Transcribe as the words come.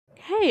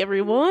Hey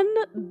everyone,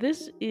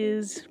 this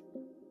is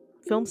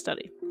Film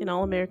Study, an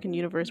All American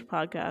Universe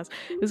podcast.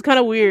 It was kind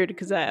of weird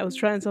because I was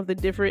trying something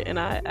different, and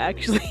I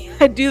actually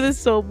I do this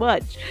so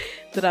much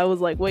that I was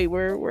like, wait,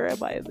 where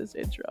am I in this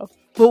intro?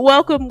 But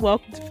welcome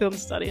to Film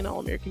Study, an All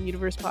American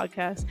Universe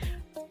podcast.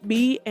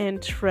 Me and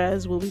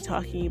Trez will be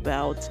talking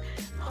about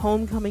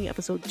Homecoming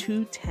episode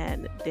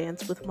 210,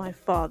 Dance with My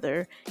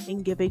Father,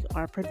 and giving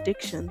our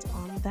predictions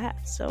on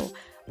that. So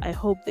I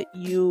hope that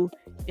you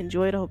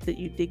enjoy it. I hope that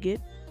you dig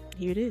it.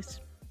 Here it is.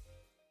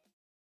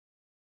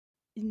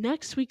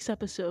 Next week's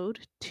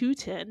episode,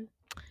 210,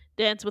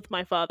 Dance with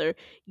My Father,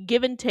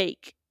 give and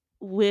take,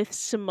 with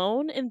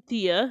Simone and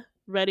Thea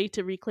ready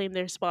to reclaim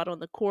their spot on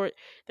the court.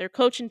 Their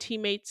coach and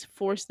teammates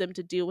force them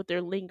to deal with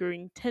their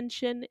lingering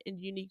tension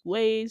in unique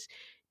ways.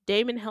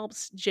 Damon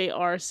helps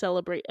JR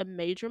celebrate a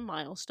major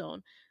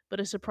milestone, but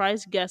a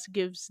surprise guest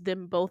gives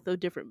them both a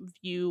different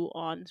view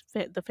on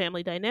the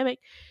family dynamic.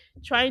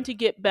 Trying to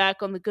get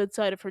back on the good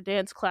side of her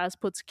dance class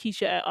puts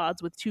Keisha at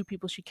odds with two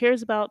people she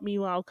cares about.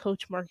 Meanwhile,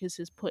 Coach Marcus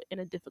is put in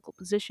a difficult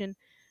position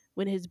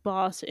when his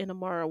boss and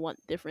Amara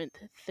want different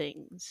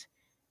things.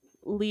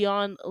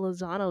 Leon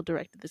Lozano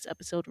directed this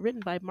episode,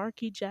 written by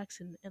Marquis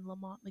Jackson and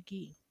Lamont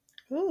McGee.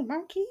 Ooh,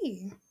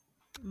 Marquis.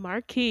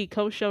 Marquis,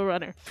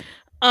 co-showrunner.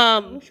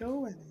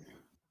 Showrunner.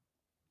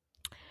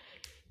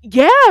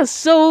 Yeah,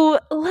 so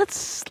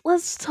let's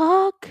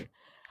talk.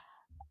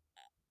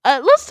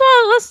 Let's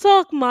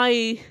talk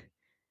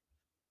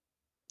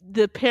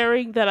the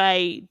pairing that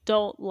I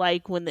don't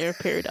like when they're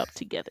paired up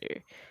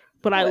together.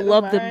 But I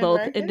love Amara them and both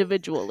Marcus?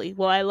 individually.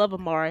 Well, I love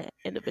Amara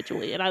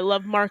individually, and I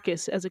love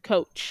Marcus as a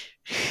coach.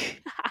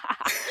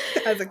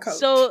 As a coach.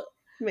 So,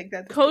 make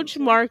that Coach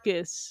distinction.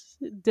 Marcus,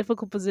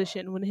 difficult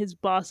position when his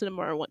boss and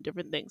Amara want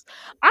different things.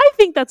 I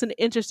think that's an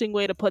interesting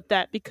way to put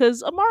that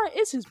because Amara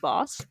is his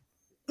boss,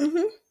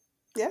 Mm-hmm.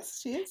 Yes,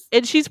 she is.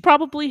 and she's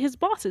probably his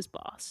boss's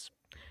boss.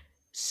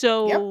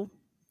 So, Yep.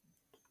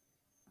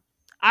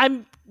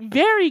 I'm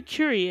very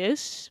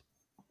curious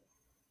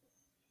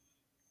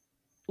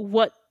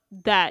what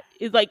that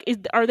is like.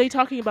 Are they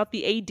talking about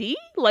the AD?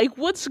 Like,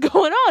 what's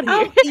going on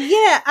here?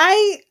 Yeah,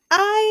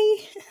 I'm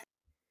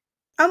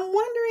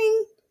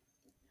wondering.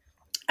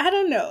 I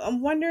don't know.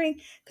 I'm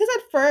wondering because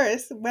at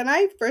first, when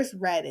I first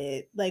read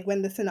it, like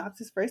when the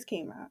synopsis first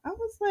came out, I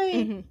was like,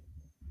 Mhm.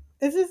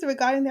 "Is this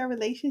regarding their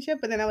relationship?"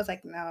 But then I was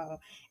like, "No,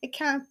 it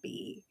can't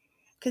be,"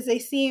 because they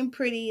seem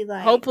pretty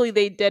like. Hopefully,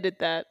 they did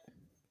that.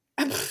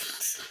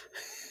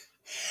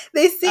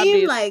 They I'm seem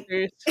being like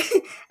serious.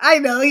 I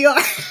know you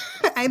are.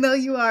 I know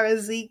you are a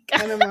Zeke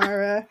and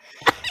Amara.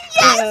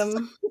 Yes!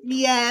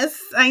 Yes,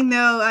 I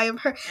know. I have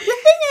heard. The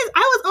thing is, I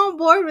was on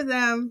board with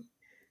them,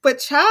 but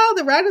child,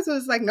 the writers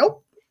was like,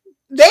 nope.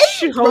 They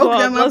Hold broke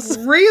on, them up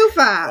real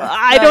fast.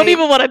 I don't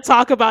even want to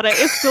talk about it.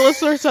 It's still a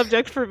sore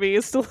subject for me.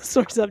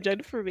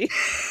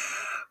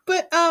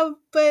 But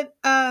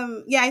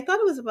yeah, I thought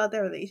it was about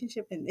their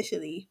relationship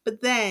initially,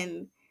 but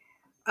then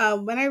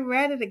when I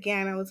read it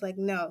again, I was like,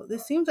 no,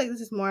 this seems like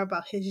this is more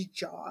about his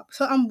job.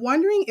 So I'm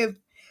wondering if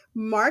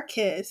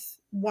Marcus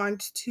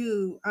wants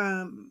to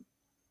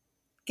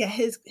get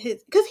his because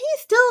he's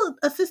still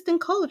assistant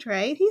coach,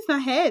 right? He's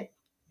not head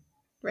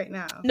right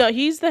now. No,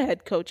 he's the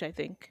head coach, I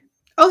think.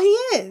 Oh, he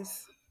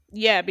is.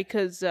 Yeah,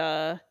 because So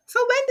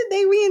when did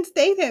they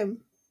reinstate him?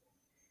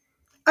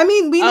 I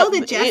mean, we know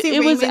that Jesse it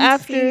Raymond was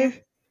after.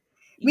 Sr.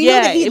 We know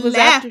that he it was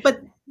left, after.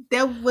 but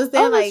there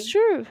Oh, like that's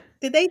true.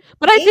 did they?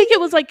 But I think it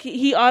was like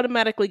he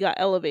automatically got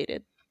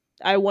elevated.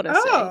 I want to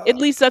say. At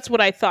least that's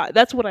what I thought.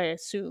 That's what I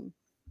assume.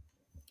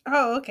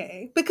 Oh,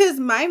 okay. Because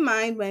my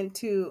mind went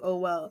to, oh,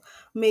 well,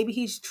 maybe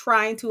he's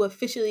trying to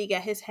officially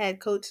get his head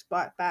coach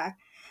spot back,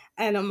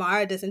 and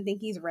Amara doesn't think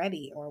he's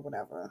ready or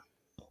whatever.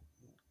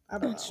 I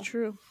don't know. That's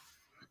true.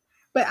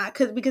 But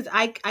because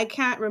I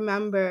can't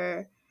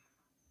remember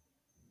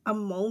a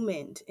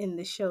moment in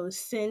the show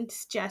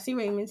since Jesse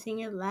Raymond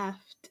Sr.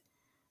 left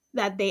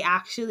that they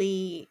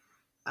actually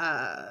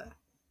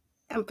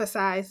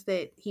emphasized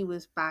that he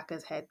was back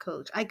as head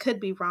coach. I could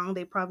be wrong.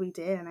 They probably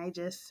did, and I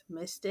just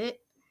missed it.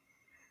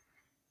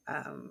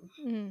 I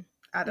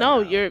don't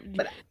know.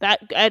 But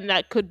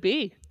that could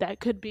be.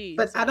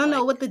 But I don't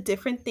know what the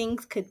different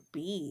things could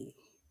be.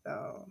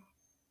 So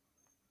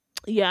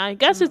yeah, I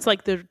guess it's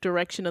like the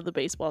direction of the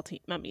baseball team.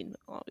 I mean,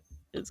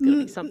 it's going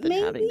to be something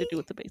having to do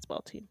with the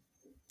baseball team.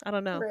 I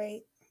don't know.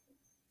 Right.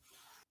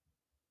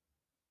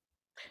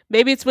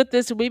 Maybe it's with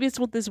this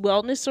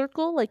wellness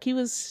circle. Like he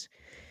was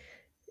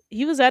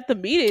at the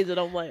meetings, and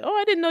I'm like, oh,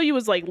 I didn't know you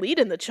was like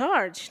leading the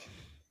charge.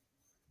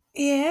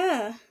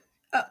 Yeah.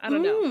 I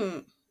don't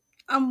know.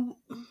 But I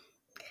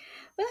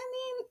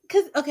mean,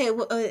 because okay,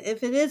 well,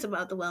 if it is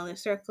about the wellness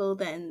circle,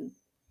 then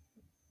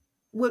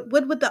what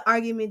would the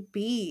argument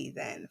be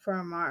then for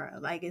Amara?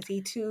 Like, is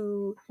he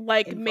too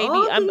like maybe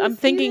I'm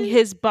thinking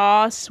his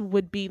boss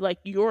would be like,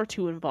 you're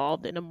too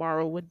involved, and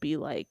Amara would be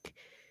like,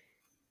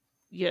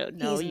 yeah,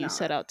 no, you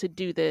set out to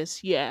do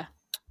this. Yeah.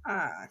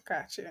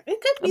 Gotcha.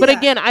 It could be. But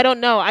again, I don't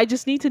know. I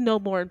just need to know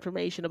more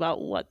information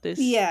about what this.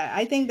 Yeah,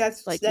 I think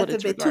that's like a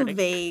bit regarding. too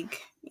vague.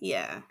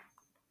 Yeah.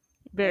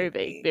 Very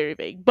vague, Maybe. very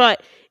vague.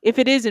 But if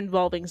it is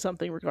involving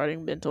something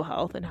regarding mental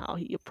health and how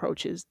he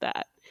approaches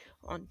that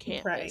on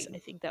campus, Right. I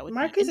think that would be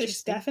Marcus is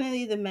interesting.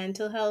 definitely the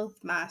mental health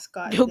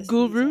mascot Yo, this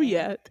guru, season.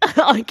 yeah,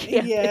 on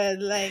campus. Yeah,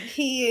 like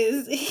he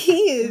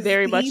is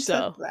Very much he took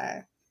so.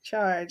 that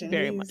charge and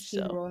Very he's much he's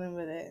so. rolling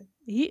with it.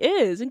 He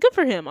is, and good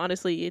for him.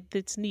 Honestly,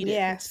 it's needed. It's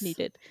Yes.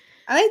 needed.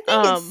 And I think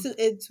Um,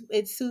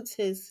 it suits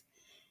his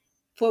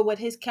for what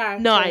his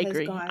no, I character has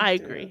agree. gone I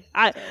through. agree.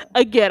 So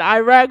Again, I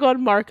rag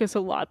on Marcus a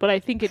lot, but I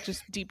think it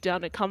just deep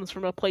down it comes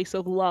from a place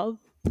of love.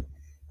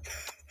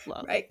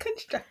 Love. right,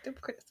 constructive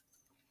criticism.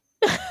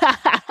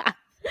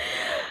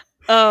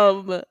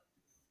 um,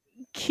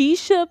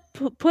 Keisha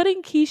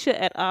putting Keisha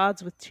at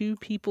odds with two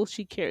people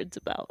she cares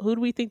about. Who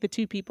do we think the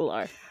two people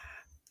are?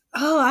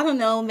 Oh, I don't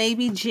know,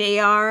 maybe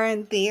JR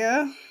and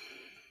Thea.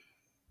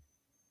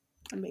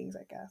 I'm being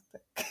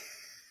sarcastic.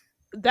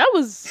 That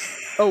was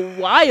a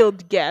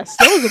wild guess.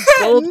 That was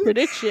a bold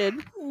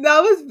prediction.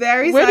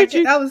 Where did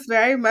you? that was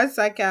very much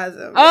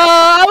sarcasm.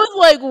 I was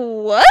like,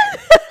 what?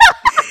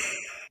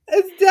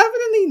 It's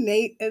definitely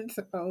Nate and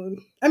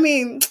Simone. I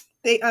mean,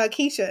 they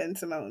Keisha and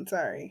Simone.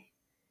 Sorry,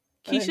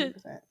 Keisha?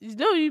 100%.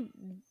 No, you.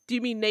 Do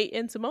you mean Nate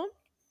and Simone?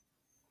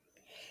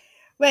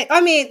 Wait,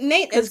 I mean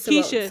Nate and Because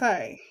Simone. Keisha,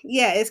 Sorry,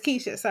 yeah, it's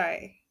Keisha.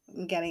 Sorry,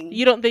 I'm getting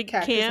you don't think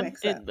characters Cam,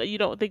 mixed up. and you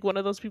don't think one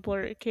of those people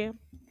are Cam?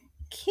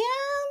 Cam.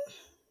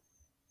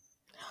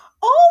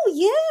 Oh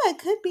yeah, it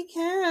could be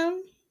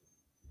Cam.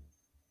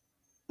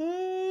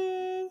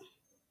 Mm,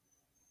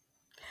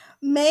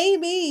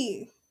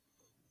 maybe.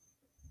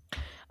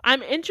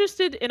 I'm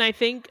interested, and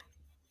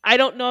I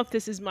don't know if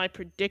this is my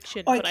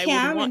prediction, Or but I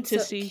would want to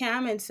see.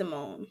 Cam and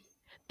Simone.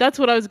 That's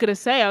what I was gonna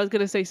say. I was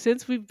gonna say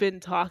since we've been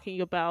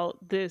talking about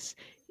this,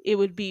 it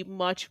would be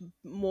much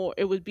more.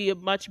 It would be a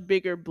much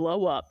bigger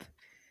blow up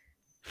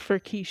for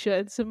Keisha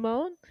and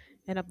Simone.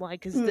 And I'm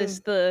like, Hmm. is this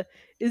the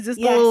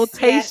little Yes,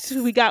 taste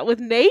we yes, got with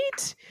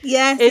Nate?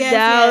 yes, And yes,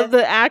 now yes.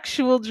 the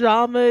actual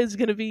drama is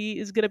gonna be,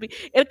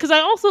 and because I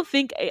also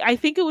think I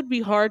think it would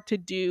be hard to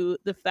do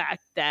the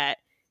fact that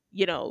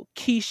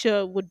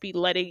Keisha would be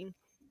letting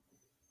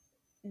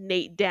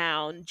Nate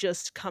down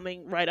just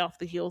coming right off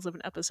the heels of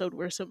an episode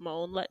where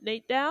Simone let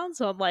Nate down.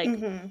 So I'm like,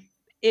 Mm-hmm.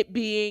 it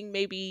being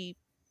maybe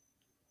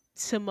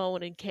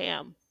Simone and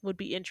Cam would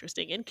be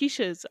interesting. And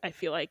Keisha's, I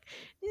feel like,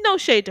 no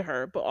shade to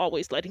her, but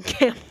always letting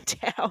Cam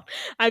down.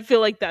 I feel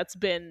like that's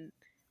been,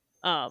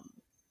 um,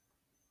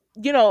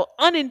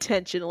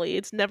 unintentionally.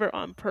 It's never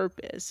on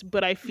purpose,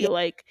 but I Yeah, feel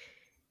like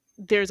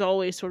there's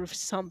always sort of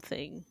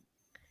something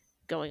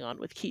going on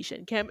with Keisha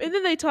and Cam. And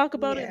then they talk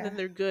about it and yeah, then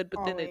they're good,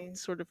 but then it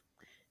always. sort of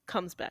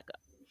comes back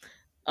up.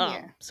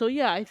 Yeah. So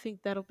yeah, I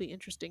think that'll be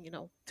interesting,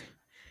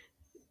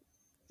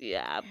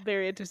 Yeah, I'm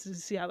very interested to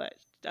see how that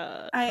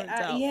turns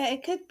out. Yeah,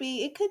 it could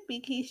be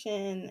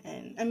Keisha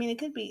and I mean it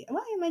could be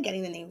why am I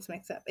getting the names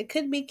mixed up? It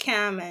could be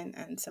Cam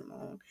and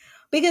Simone.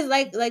 Because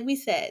like we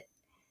said,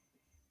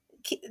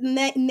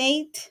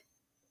 Nate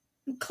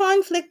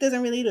conflict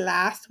doesn't really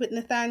last with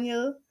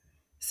Nathaniel.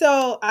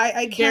 So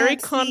I Very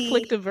can't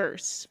conflict see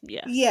averse.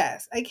 Yes.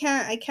 yes, I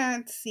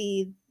can't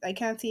see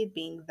it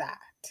being that.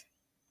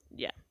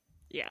 Yeah.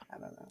 Yeah. I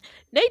don't know.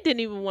 Nate didn't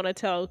even want to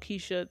tell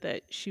Keisha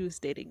that she was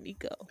dating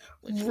Nico,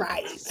 which so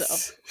Right.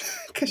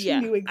 Because she yeah.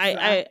 knew I'm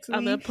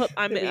gonna exactly put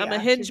the I'm gonna reaction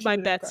hinge she my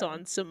would have bets gotten.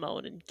 on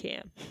Simone and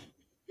Cam.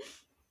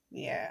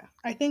 Yeah,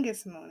 I think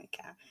it's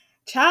Monica.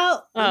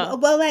 Child, Uh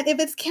well, then if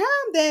it's Cam,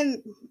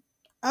 then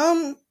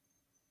um,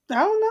 I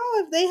don't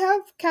know if they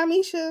have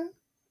Camisha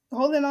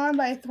holding on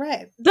by a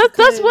thread that's what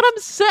because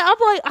I'm saying. I'm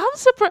like I'm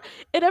surprised,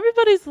 and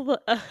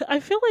I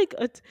feel like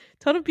a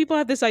ton of people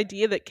have this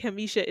idea that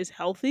Kamisha is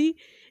healthy,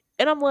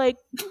 and I'm like,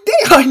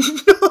 they are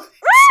not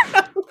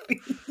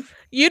healthy.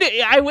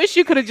 I wish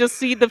you could have just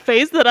seen the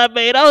face that I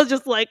made. I was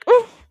just like,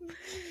 "Ooh."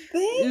 They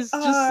It's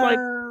just like,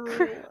 are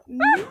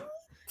not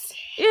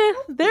yeah,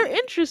 they're healthy.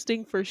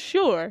 interesting for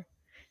sure.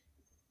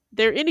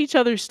 They're in each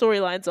other's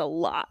storylines a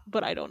lot,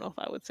 but I don't know if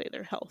I would say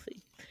they're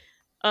healthy.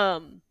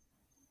 Um,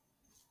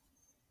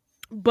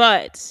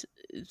 but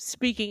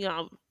speaking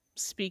of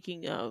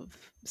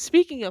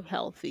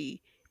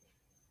healthy,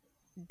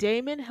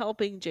 Damon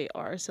helping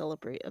JR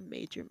celebrate a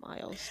major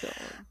milestone.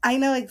 I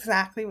know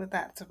exactly what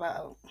that's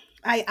about.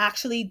 I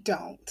actually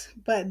don't,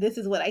 but this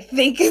is what I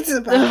think it's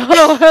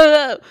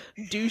about.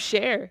 Do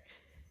share.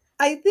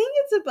 I think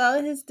it's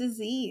about his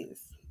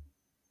disease.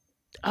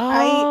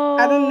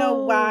 I don't know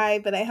Oh, why,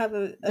 but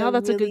now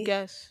that's a good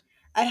guess.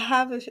 I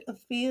have a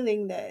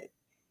feeling that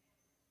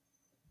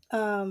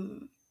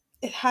um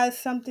it has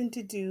something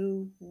to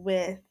do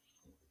with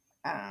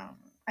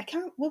I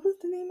can't what was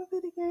the name of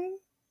it again?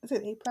 Is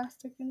it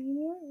aplastic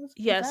anemia? Was that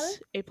it? Yes,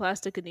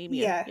 aplastic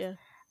anemia. Yes. Yeah.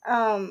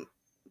 Um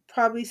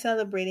probably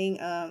celebrating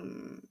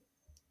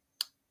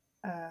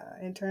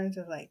in terms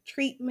of like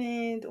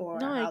treatment or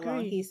No, I how long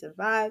agree. he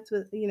survives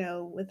with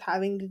with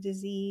having the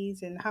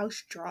disease and how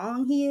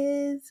strong he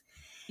is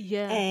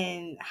Yeah.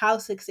 and how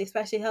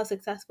especially how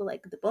successful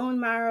like the bone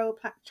marrow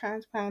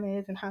transplant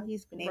is and how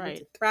he's been able to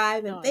Right.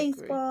 thrive in No, I agree.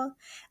 baseball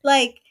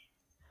like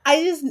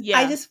I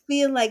Yeah. just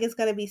feel like it's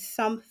gonna be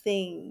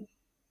something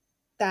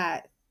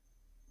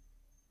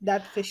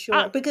that for I,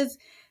 sure, because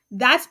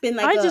that's been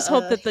like I just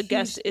hope a that the huge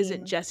guest isn't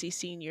theme. Jesse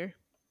Senior.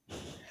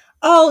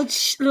 Oh,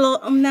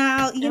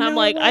 now you And I'm know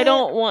like, I what?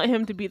 don't want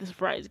him to be the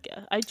surprise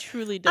guest. I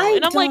truly don't. I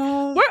And I'm like,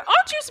 don't. where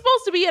aren't you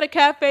supposed to be at a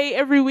cafe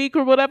every week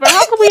or whatever?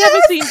 How come we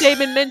haven't seen Yes.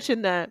 Damon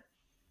mention that?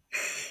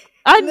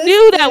 I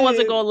knew that wasn't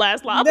Listen, gonna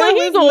last long. I'm that like,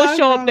 he was gonna not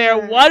show up there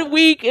gonna. 1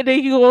 week and then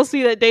he gonna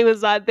see that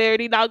Damon's not there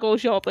and he not gonna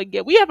show up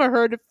again. We haven't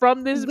heard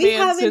from this We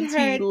man haven't since he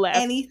heard left.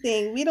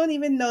 anything. We don't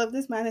even know if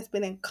this man has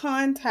been in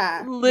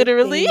contact with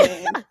Literally.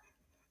 Damon.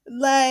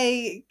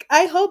 Like,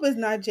 I hope it's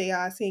not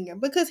JR Senior,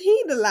 because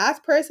he the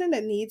last person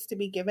that needs to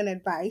be given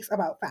advice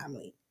about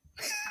family.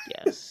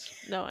 Yes.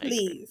 No, I agree.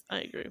 Please. I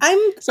agree. I'm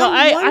So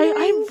I'm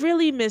I wondering.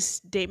 really miss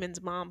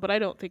Damon's mom, but I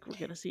don't think we're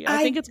gonna see it.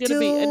 I think I it's gonna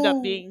be end up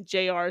do. being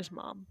JR's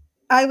mom.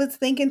 I was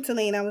thinking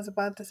Celine. I was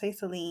about to say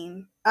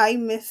Celine. I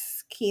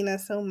miss Keena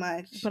so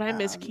much. But I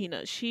miss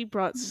Kina. She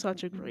brought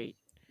such a great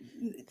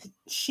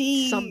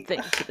She,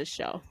 something to the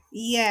show.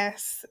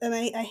 yes, and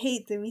I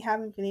hate that we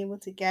haven't been able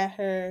to get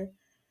her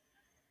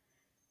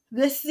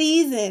this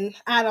season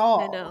at I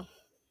all. know.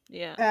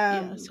 Yeah.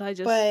 Yeah. So I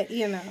just But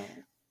you know,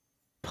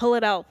 pull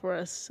it out for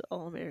us,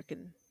 All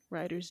American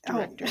writers, oh,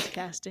 directors,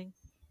 casting.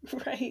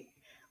 right.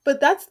 But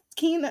that's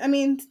Keena. I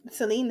mean,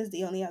 Celine is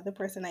the only other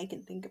person I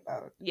can think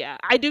about. Yeah,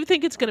 I do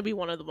think it's gonna be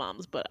one of the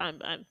moms, but I'm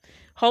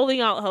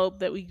holding out hope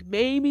that we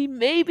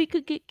maybe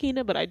could get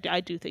Kina, but I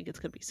do think it's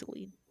gonna be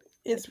Celine. I It's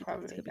do think it's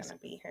probably gonna be gonna Celine.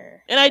 be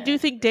her. And I do Yeah.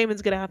 think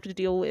Damon's gonna have to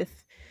deal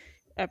with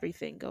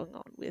everything going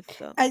on with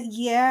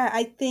Yeah.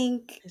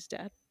 his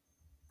dad.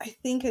 I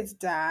think his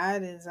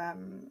dad is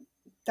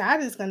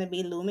gonna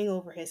be looming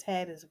over his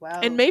head as And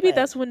well. maybe But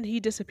that's when he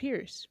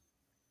disappears.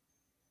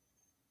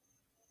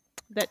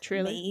 That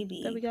trailer that we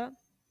maybe. got.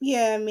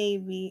 Yeah,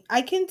 maybe.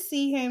 I can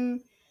see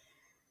him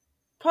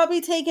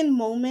probably taking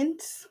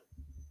moments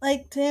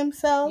like to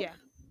himself. Yeah.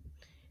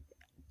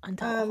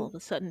 Until all Um of a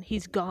sudden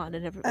he's gone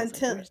and everyone's like,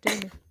 until where's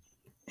Damon?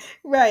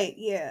 right,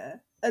 yeah.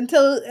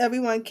 Until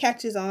everyone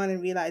catches on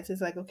and realizes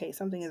like, okay,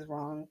 something is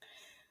wrong.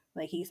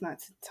 Like he's not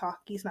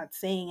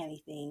saying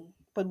anything,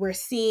 but we're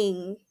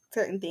seeing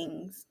certain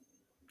things.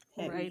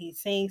 And Right. he's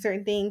saying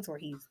certain things or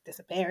he's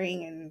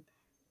disappearing and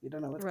we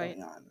don't know what's Right.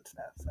 going on and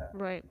stuff. So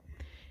Right.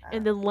 I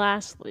And don't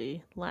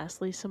then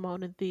lastly,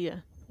 Simone and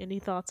Thea. Any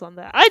thoughts on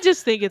that? I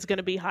just think it's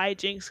gonna be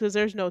hijinks because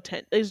there's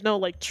no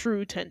like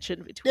true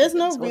tension between there's them,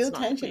 no so it's real not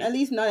gonna tension, be. at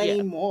least not Yeah,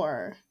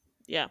 anymore.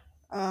 yeah.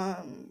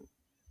 Um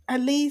at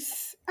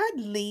least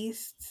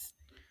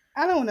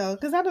I don't know,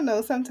 because I don't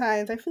know,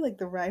 sometimes I feel like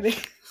the writers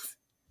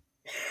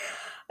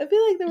I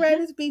feel like the Mhm.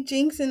 writers be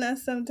jinxing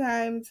us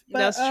sometimes. But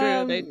That's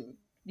true.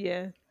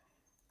 Yeah,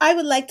 I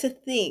would like to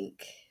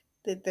think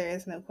that there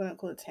is no quote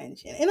unquote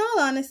tension. In all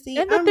honesty,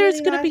 and that I'm there's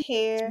really gonna not be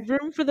here.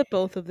 room for the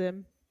both of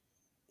them.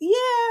 Yeah,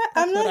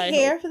 I'm That's what not I hope.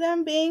 here for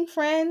them being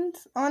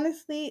friends.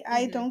 Honestly,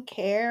 I Hmm. don't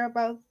care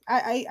about.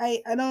 I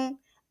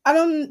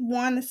don't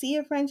want to see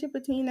a friendship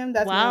between them.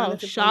 That's my Wow,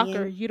 honest shocker!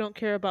 opinion. You don't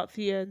care about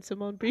Thea and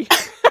Simone B.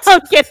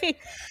 I'm kidding.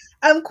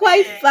 I'm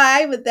quite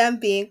fine with them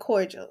being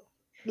cordial.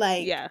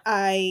 Like Yeah,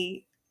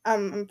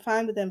 I'm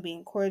fine with them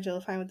being cordial.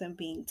 Fine with them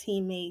being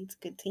teammates,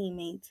 good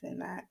teammates, and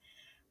that.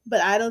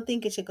 But I don't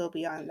think it should go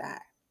beyond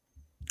that.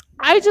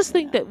 I just You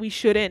think that know. we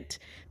shouldn't.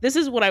 This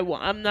is what I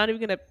want. I'm not even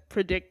gonna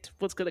predict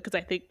what's gonna because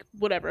I think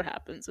whatever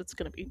happens, it's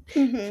gonna be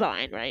Mhm.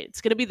 fine, right?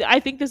 It's gonna be. I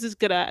think this is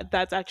gonna.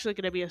 That's actually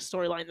gonna be a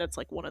storyline that's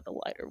like one of the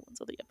lighter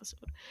ones of the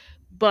episode.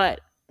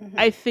 But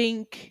I Mhm.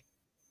 think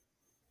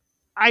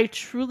I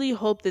truly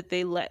hope that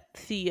they let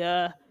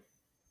Thea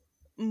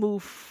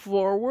move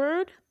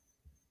forward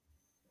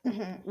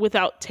Mhm.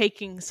 without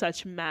taking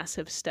such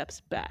massive steps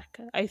back.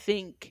 I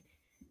think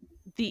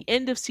the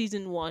end of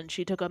season one,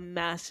 she took a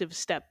massive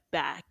step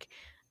back.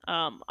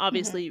 Mhm.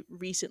 Obviously,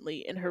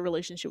 recently in her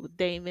relationship with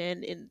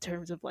Damon, in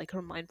terms of like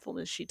her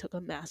mindfulness, she took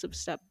a massive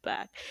step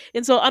back.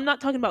 And so I'm not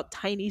talking about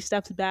tiny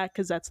steps back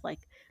because that's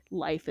like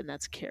life and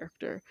that's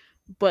character.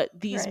 But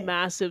these Right.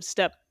 massive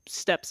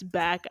steps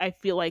back, I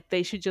feel like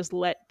they should just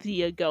let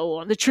Thea go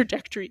on the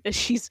trajectory that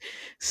she's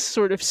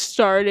sort of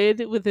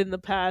started within the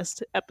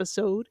past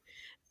episode,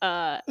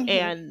 Mhm.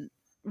 and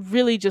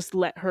really just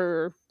let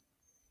her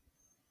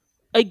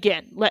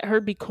again let her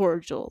be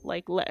cordial,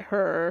 like let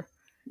her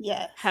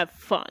Yes. have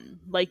fun,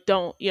 like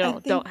don't I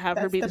don't think have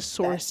her that's be the the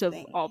source best of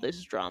thing. all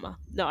this drama.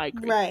 No, I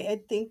agree. Right. I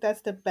think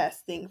that's the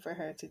best thing for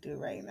her to do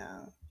right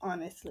now.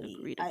 Honestly,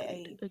 Agreed,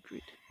 agreed,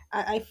 agreed.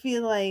 I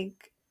feel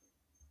like,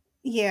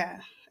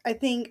 yeah. I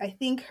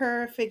think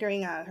her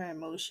figuring out her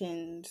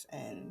emotions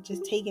and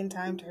just taking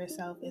time to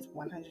herself is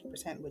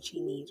 100% what she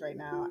needs right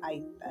now.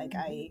 I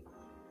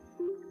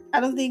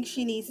don't think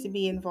she needs to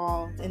be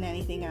involved in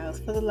anything else.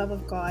 For the love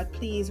of God,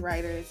 please,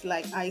 writers.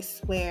 Like, I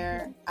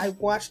swear, I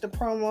watched the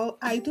promo.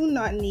 I do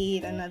not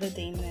need another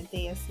Damon and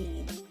Thea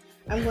scene.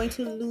 I'm going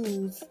to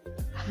lose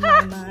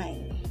my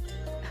mind.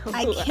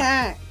 I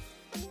can't.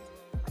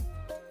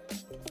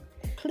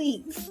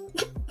 Please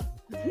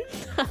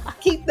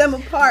keep them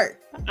apart.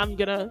 I'm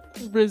gonna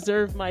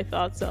reserve my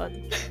thoughts on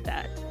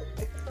that,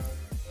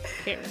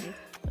 Karen.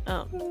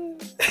 Yeah.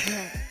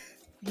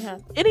 Yeah.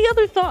 Any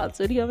other thoughts?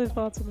 Any other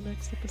thoughts on the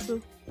next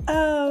episode?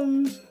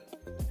 On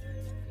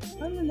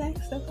the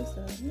next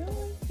episode, no,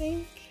 I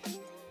think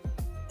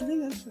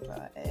that's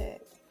about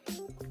it.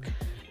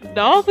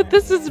 No, but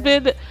this has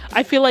been,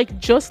 I feel like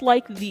just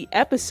like the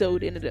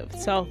episode in and of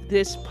itself,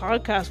 this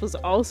podcast was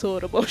also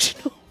an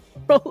emotional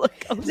roller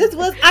coaster. This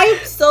was, I'm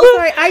so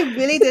sorry, I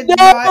really did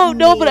not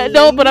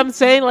but I'm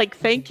saying, like,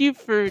 thank you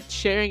for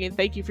sharing and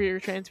thank you for your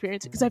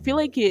transparency, because I feel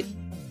like it,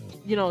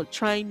 you know,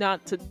 trying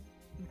not to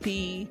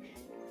be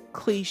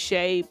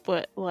cliche,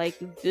 but like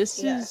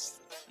this is,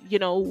 you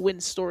know,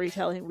 when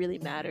storytelling really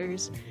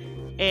matters,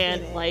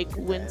 and like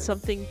when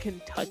something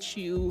can touch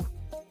you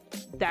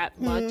that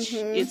much,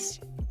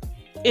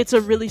 it's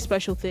a really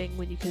special thing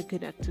when you can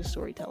connect to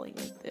storytelling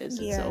like this.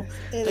 And so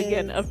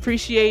again,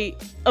 appreciate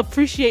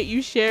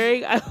you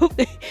sharing. I hope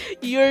that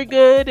you're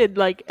good and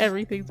like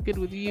everything's good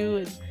with you.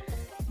 And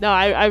no,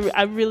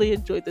 I really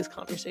enjoyed this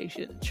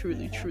conversation.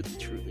 Truly.